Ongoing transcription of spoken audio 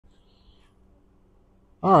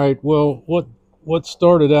All right. Well, what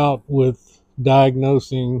started out with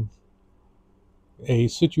diagnosing a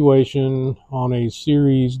situation on a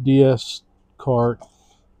Series DS cart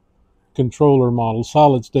controller model,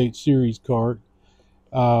 solid state series cart,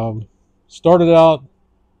 um, started out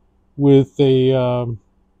with a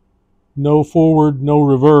no forward, no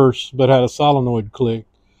reverse, but had a solenoid click.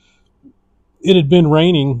 It had been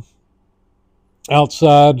raining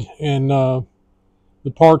outside, and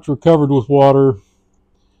the parts were covered with water.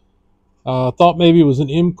 Thought maybe it was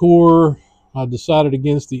an M core. I decided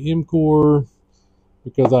against the M core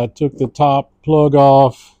because I took the top plug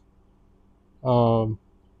off, um,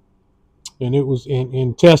 and it was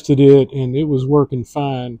and tested it, and it was working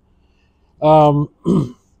fine. Um,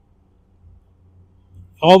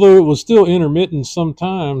 Although it was still intermittent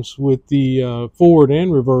sometimes with the forward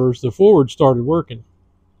and reverse, the forward started working,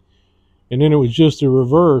 and then it was just a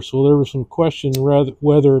reverse. Well, there was some question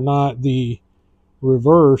whether or not the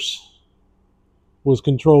reverse was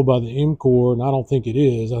controlled by the M core, and I don't think it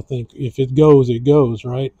is. I think if it goes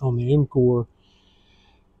right on the M core.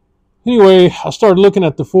 Anyway, I started looking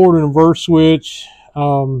at the forward and reverse switch.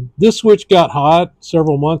 This switch got hot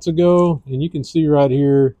several months ago, and you can see right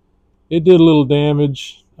here, it did a little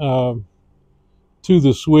damage to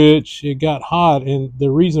the switch. It got hot, and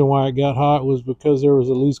the reason why it got hot was because there was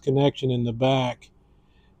a loose connection in the back.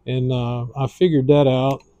 And I figured that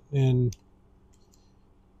out and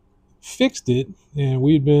fixed it, and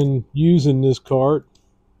we'd been using this cart,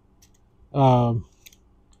 and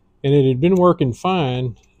it had been working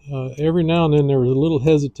fine. Every now and then there was a little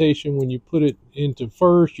hesitation when you put it into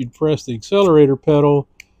first. You'd press the accelerator pedal,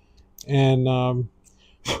 and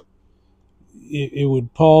it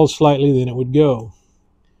would pause slightly, then it would go.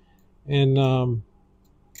 And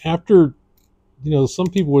after, some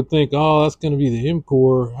people would think, oh, that's going to be the M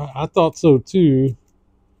core. I thought so too,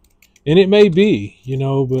 and it may be,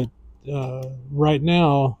 but right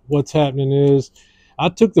now what's happening is I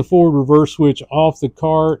took the forward reverse switch off the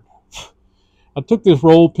cart. I took this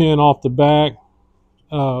roll pin off the back.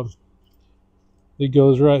 It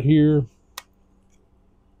goes right here.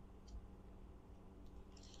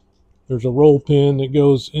 There's a roll pin that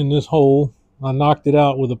goes in this hole. I knocked it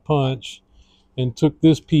out with a punch and took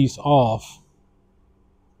this piece off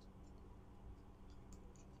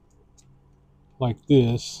like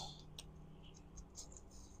this.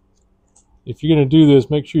 If you're going to do this,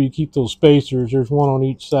 make sure you keep those spacers. There's one on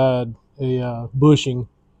each side, a bushing.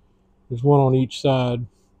 There's one on each side.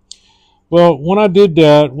 Well, when I did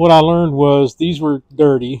that, what I learned was these were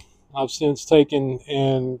dirty. I've since taken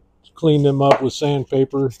and cleaned them up with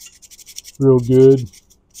sandpaper real good.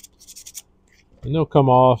 And they'll come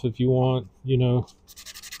off if you want,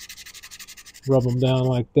 rub them down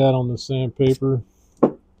like that on the sandpaper.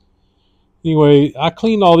 Anyway, I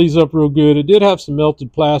cleaned all these up real good. It did have some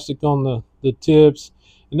melted plastic on the tips,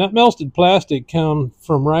 and that melted plastic come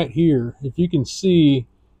from right here. If you can see,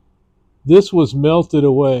 this was melted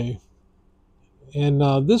away. And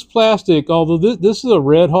this plastic, although this is a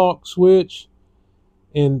Red Hawk switch,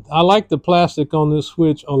 and I like the plastic on this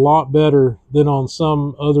switch a lot better than on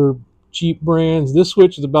some other cheap brands. This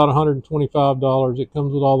switch is about $125. It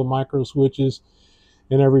comes with all the micro switches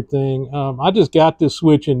and everything. I just got this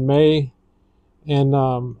switch in May, and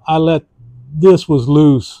this was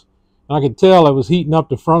loose. I could tell it was heating up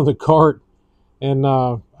the front of the cart, and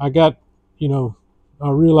I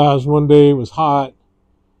realized one day it was hot,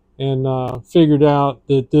 and figured out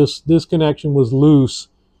that this connection was loose.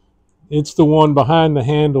 It's the one behind the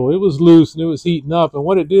handle. It was loose and it was heating up, and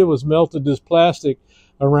what it did was melted this plastic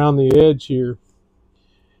around the edge here,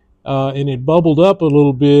 and it bubbled up a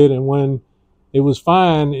little bit, and when it was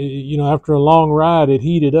fine, after a long ride, it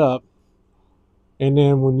heated up. And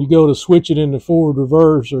then when you go to switch it into forward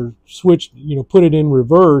reverse, or put it in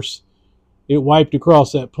reverse, it wiped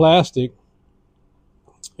across that plastic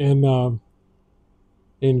and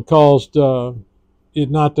caused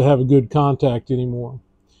it not to have a good contact anymore.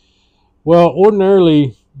 Well,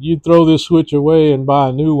 ordinarily you'd throw this switch away and buy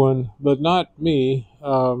a new one, but not me.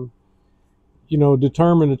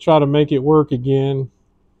 Determined to try to make it work again.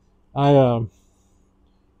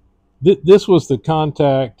 This was the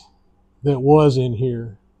contact that was in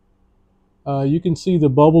here. You can see the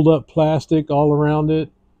bubbled up plastic all around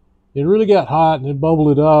it. It really got hot and it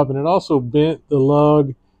bubbled it up, and it also bent the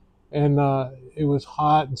lug, and it was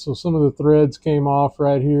hot, and so some of the threads came off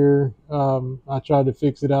right here. I tried to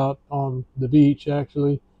fix it out on the beach,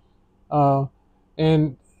 actually.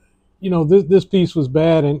 And this piece was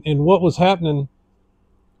bad, and what was happening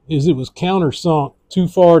is it was countersunk too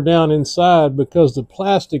far down inside because the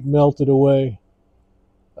plastic melted away.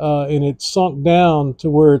 and it's sunk down to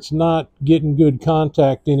where it's not getting good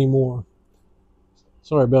contact anymore.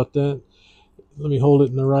 Sorry about that. Let me hold it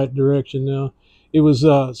in the right direction now. It was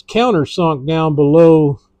counter sunk down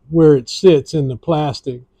below where it sits in the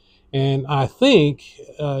plastic, and I think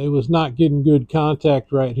it was not getting good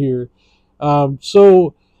contact right here.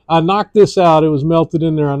 So I knocked this out. It was melted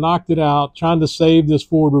in there. I knocked it out, trying to save this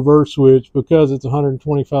forward reverse switch because it's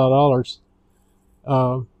 $125.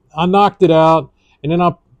 I knocked it out, and then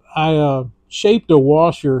I shaped a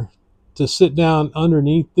washer to sit down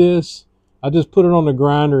underneath this. I just put it on the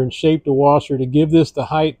grinder and shaped a washer to give this the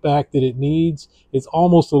height back that it needs. It's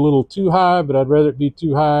almost a little too high, but I'd rather it be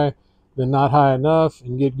too high than not high enough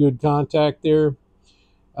and get good contact there.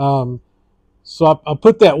 So I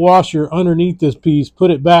put that washer underneath this piece, put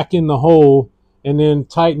it back in the hole, and then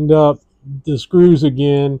tightened up the screws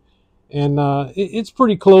again. And it's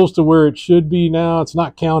pretty close to where it should be now. It's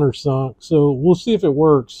not countersunk, so we'll see if it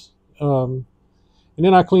works. And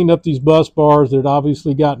then I cleaned up these bus bars that had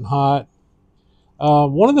obviously gotten hot.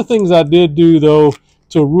 One of the things I did do, though,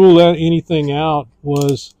 to rule anything out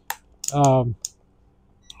was I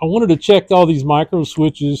wanted to check all these micro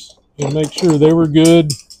switches and make sure they were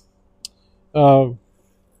good. And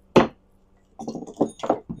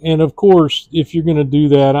of course, if you're going to do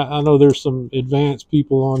that, I know there's some advanced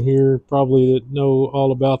people on here probably that know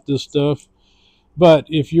all about this stuff. But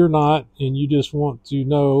if you're not and you just want to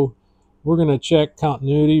know, we're going to check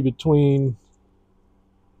continuity between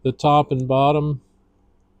the top and bottom.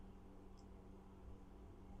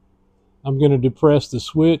 I'm going to depress the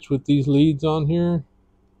switch with these leads on here.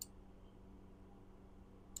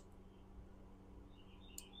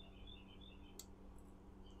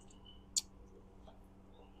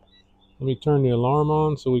 Let me turn the alarm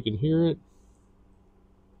on so we can hear it.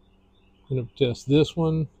 I'm going to test this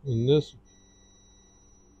one and this.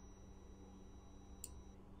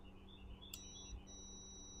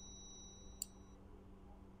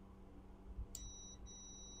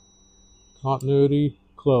 Continuity,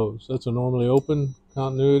 close. That's a normally open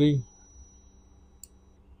continuity.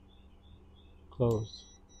 Closed.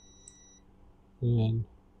 And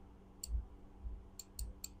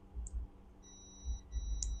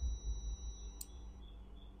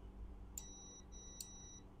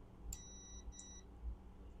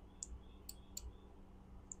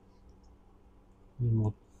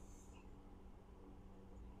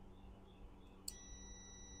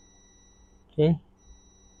okay.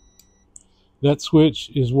 That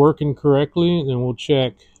switch is working correctly, and then we'll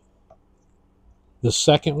check the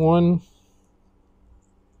second one.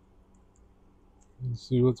 Let's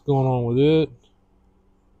see what's going on with it.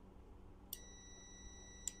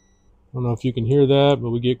 I don't know if you can hear that,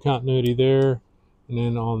 but we get continuity there. And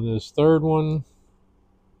then on this third one,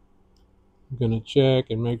 I'm going to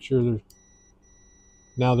check and make sure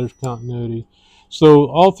there's continuity. So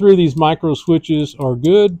all three of these micro switches are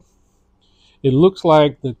good. It looks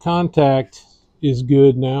like the contact is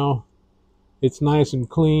good now. It's nice and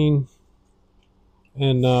clean.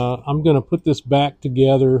 And I'm going to put this back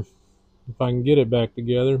together if I can get it back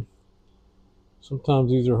together.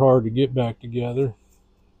 Sometimes these are hard to get back together.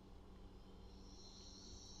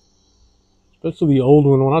 Especially the old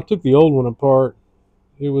one. When I took the old one apart,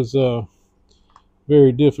 it was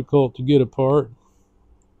very difficult to get apart.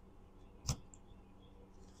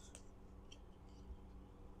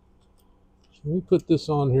 Let me put this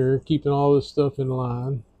on here, keeping all this stuff in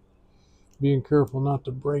line. Being careful not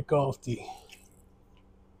to break off the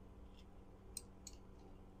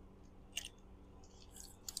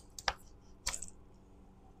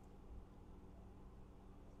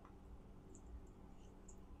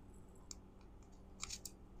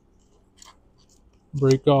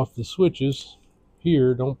switches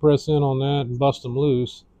here. Don't press in on that and bust them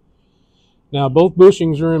loose. Now both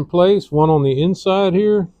bushings are in place, one on the inside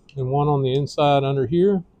here and one on the inside under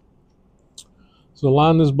here. So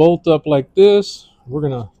line this bolt up like this. We're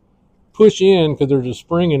going to push in because there's a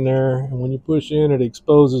spring in there, and when you push in, it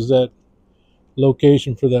exposes that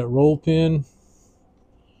location for that roll pin.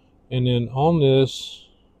 And then on this,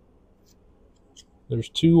 there's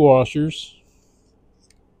two washers.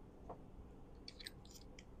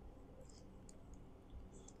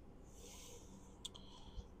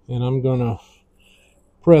 And I'm going to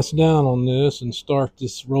press down on this and start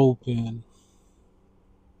this roll pin.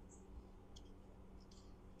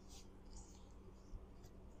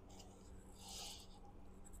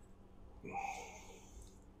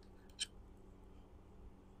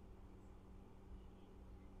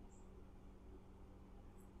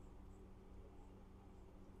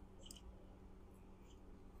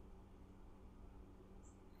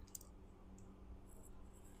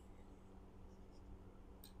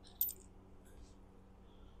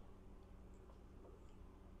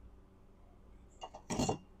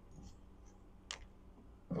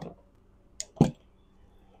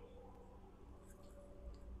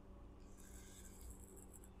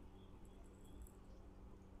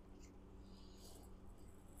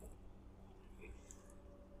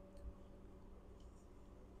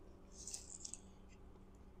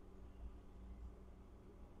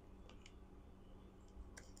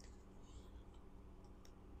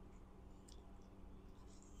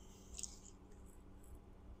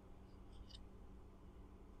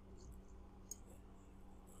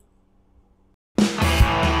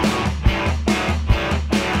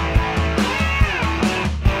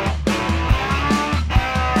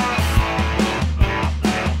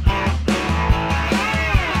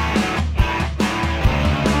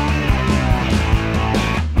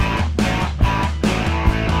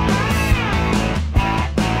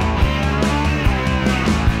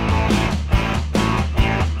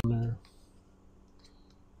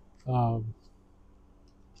 Um,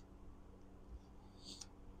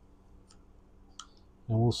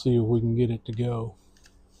 and we'll see if we can get it to go.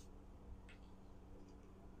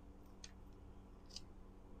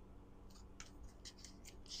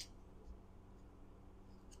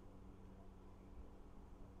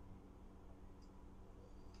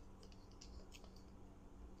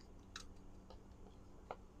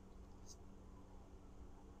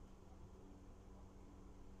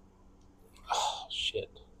 Oh, shit.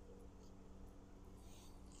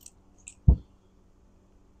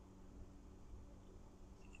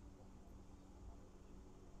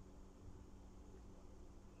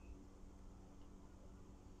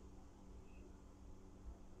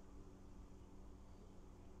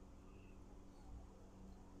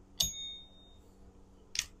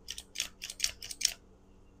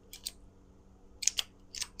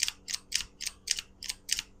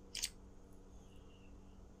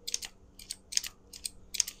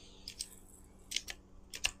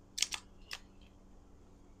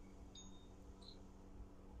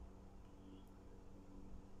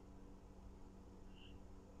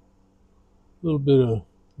 A little bit of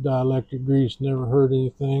dielectric grease never hurt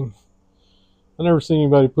anything. I never seen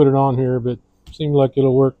anybody put it on here, but it seemed like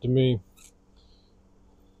it'll work to me.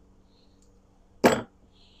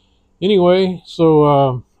 Anyway,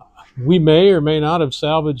 so we may or may not have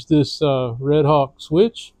salvaged this Red Hawk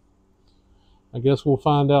switch. I guess we'll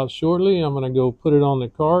find out shortly. I'm going to go put it on the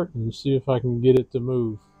cart and see if I can get it to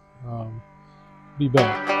move. Be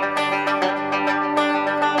back.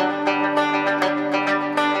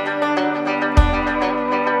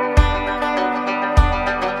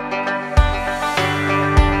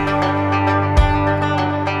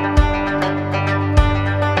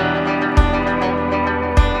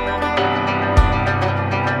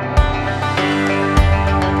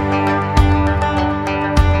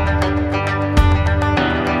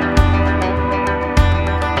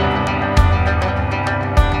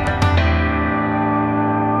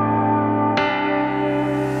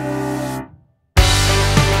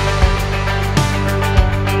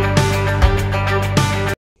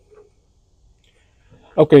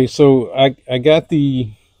 Okay, so I got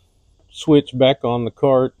the switch back on the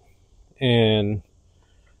cart, and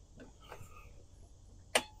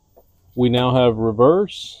we now have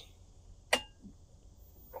reverse,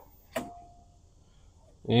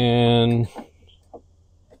 and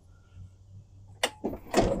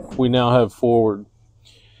we now have forward.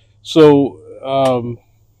 So,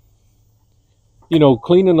 you know,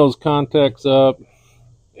 cleaning those contacts up,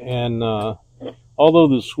 and although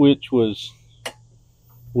the switch was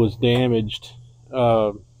damaged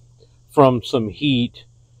from some heat,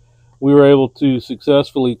 we were able to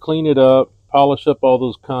successfully clean it up, polish up all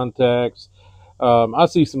those contacts. I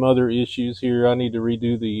see some other issues here. I need to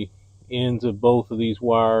redo the ends of both of these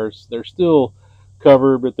wires. They're still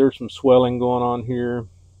covered, but there's some swelling going on here.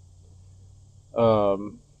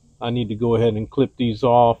 I need to go ahead and clip these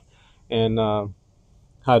off and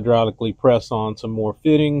hydraulically press on some more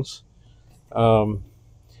fittings.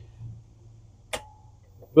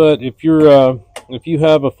 But if you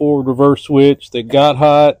have a forward reverse switch that got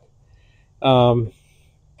hot,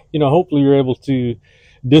 you know, hopefully you're able to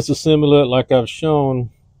disassemble it like I've shown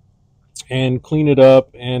and clean it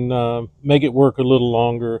up and make it work a little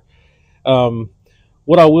longer.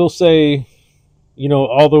 What I will say, you know,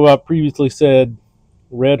 although I previously said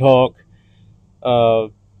Red Hawk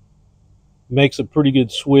makes a pretty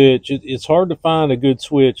good switch, it's hard to find a good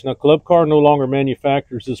switch. Now, Club Car no longer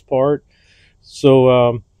manufactures this part,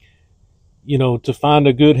 so you know, to find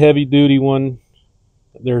a good heavy duty one,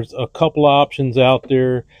 there's a couple of options out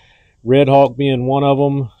there, Red Hawk being one of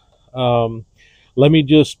them. Let me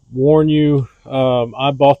just warn you,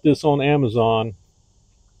 I bought this on Amazon.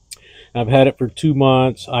 I've had it for 2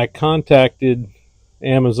 months. I contacted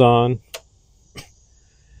Amazon.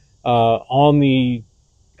 On the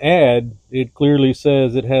ad, it clearly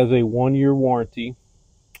says it has a 1-year warranty,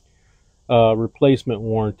 replacement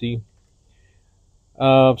warranty.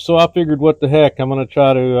 So I figured, what the heck, I'm going to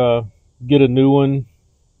try to get a new one.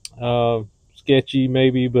 Sketchy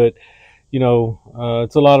maybe, but you know,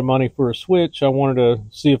 it's a lot of money for a switch. I wanted to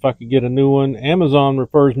see if I could get a new one. Amazon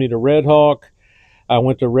refers me to Red Hawk. I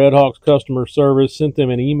went to Red Hawk's customer service, sent them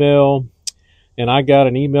an email, and I got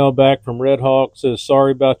an email back from Red Hawk, says,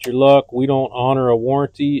 sorry about your luck. We don't honor a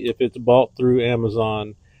warranty if it's bought through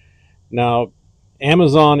Amazon. Now,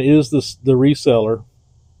 Amazon is the reseller.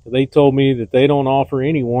 They told me that they don't offer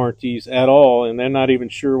any warranties at all, and they're not even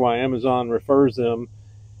sure why Amazon refers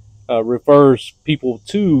people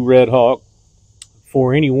to Red Hawk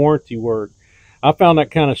for any warranty work. I found that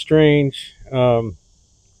kind of strange,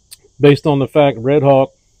 based on the fact Red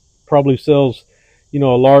Hawk probably sells, you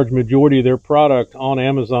know, a large majority of their product on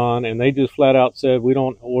Amazon, and they just flat out said we're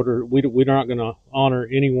not going to honor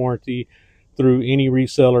any warranty through any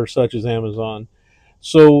reseller such as Amazon.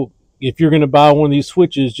 So if you're going to buy one of these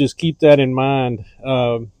switches, just keep that in mind.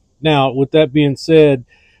 Now, with that being said,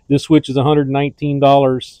 this switch is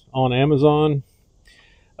 $119 on Amazon.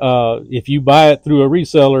 If you buy it through a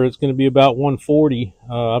reseller, it's going to be about $140.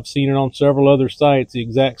 I've seen it on several other sites, the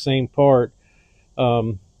exact same part.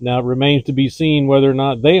 Now, it remains to be seen whether or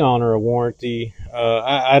not they honor a warranty.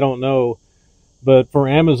 I don't know. But for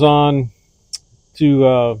Amazon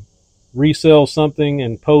to resell something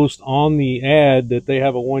and post on the ad that they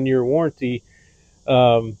have a 1-year warranty,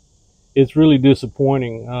 it's really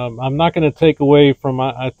disappointing. I'm not going to take away from,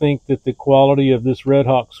 I think that the quality of this Red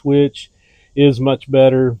Hawk switch is much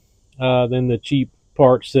better than the cheap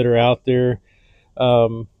parts that are out there.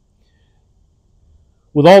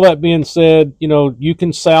 With all that being said, you know, you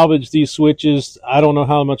can salvage these switches. I don't know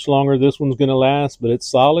how much longer this one's going to last, but it's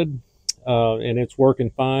solid and it's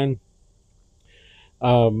working fine.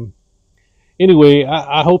 Anyway,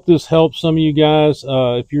 I hope this helps some of you guys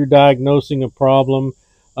if you're diagnosing a problem.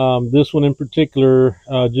 This one in particular,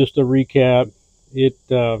 just a recap, it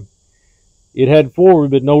had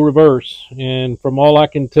forward but no reverse, and from all I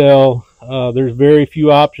can tell, there's very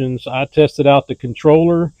few options. I tested out the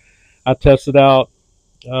controller, I tested out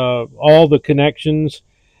all the connections,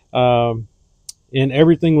 and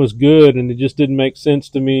everything was good, and it just didn't make sense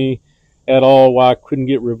to me at all why I couldn't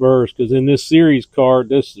get reverse, because in this series card,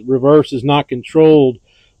 this reverse is not controlled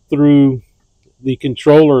through the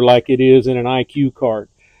controller like it is in an IQ card.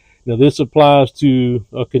 Now this applies to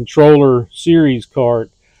a controller series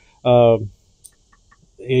card. A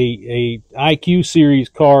IQ series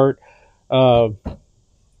card,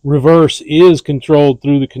 reverse is controlled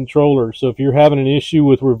through the controller. So if you're having an issue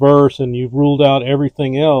with reverse and you've ruled out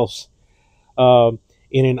everything else,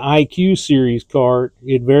 in an IQ series card,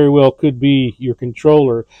 it very well could be your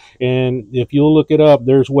controller. And if you'll look it up,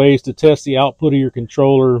 there's ways to test the output of your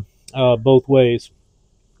controller both ways.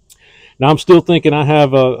 Now I'm still thinking I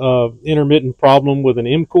have a intermittent problem with an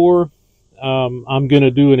M-Core. I'm going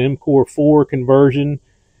to do an M-Core 4 conversion.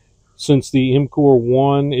 Since the M-Core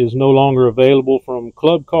 1 is no longer available from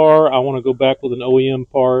Club Car, I want to go back with an OEM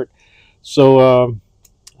part. So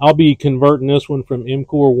I'll be converting this one from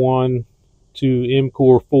M-Core 1 to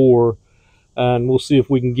M-Core 4, and we'll see if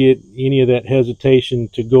we can get any of that hesitation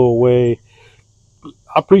to go away.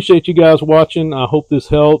 I appreciate you guys watching. I hope this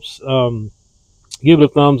helps. Give it a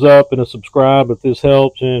thumbs up and a subscribe if this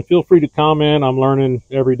helps, and feel free to comment. I'm learning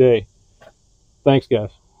every day. Thanks,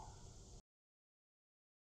 guys.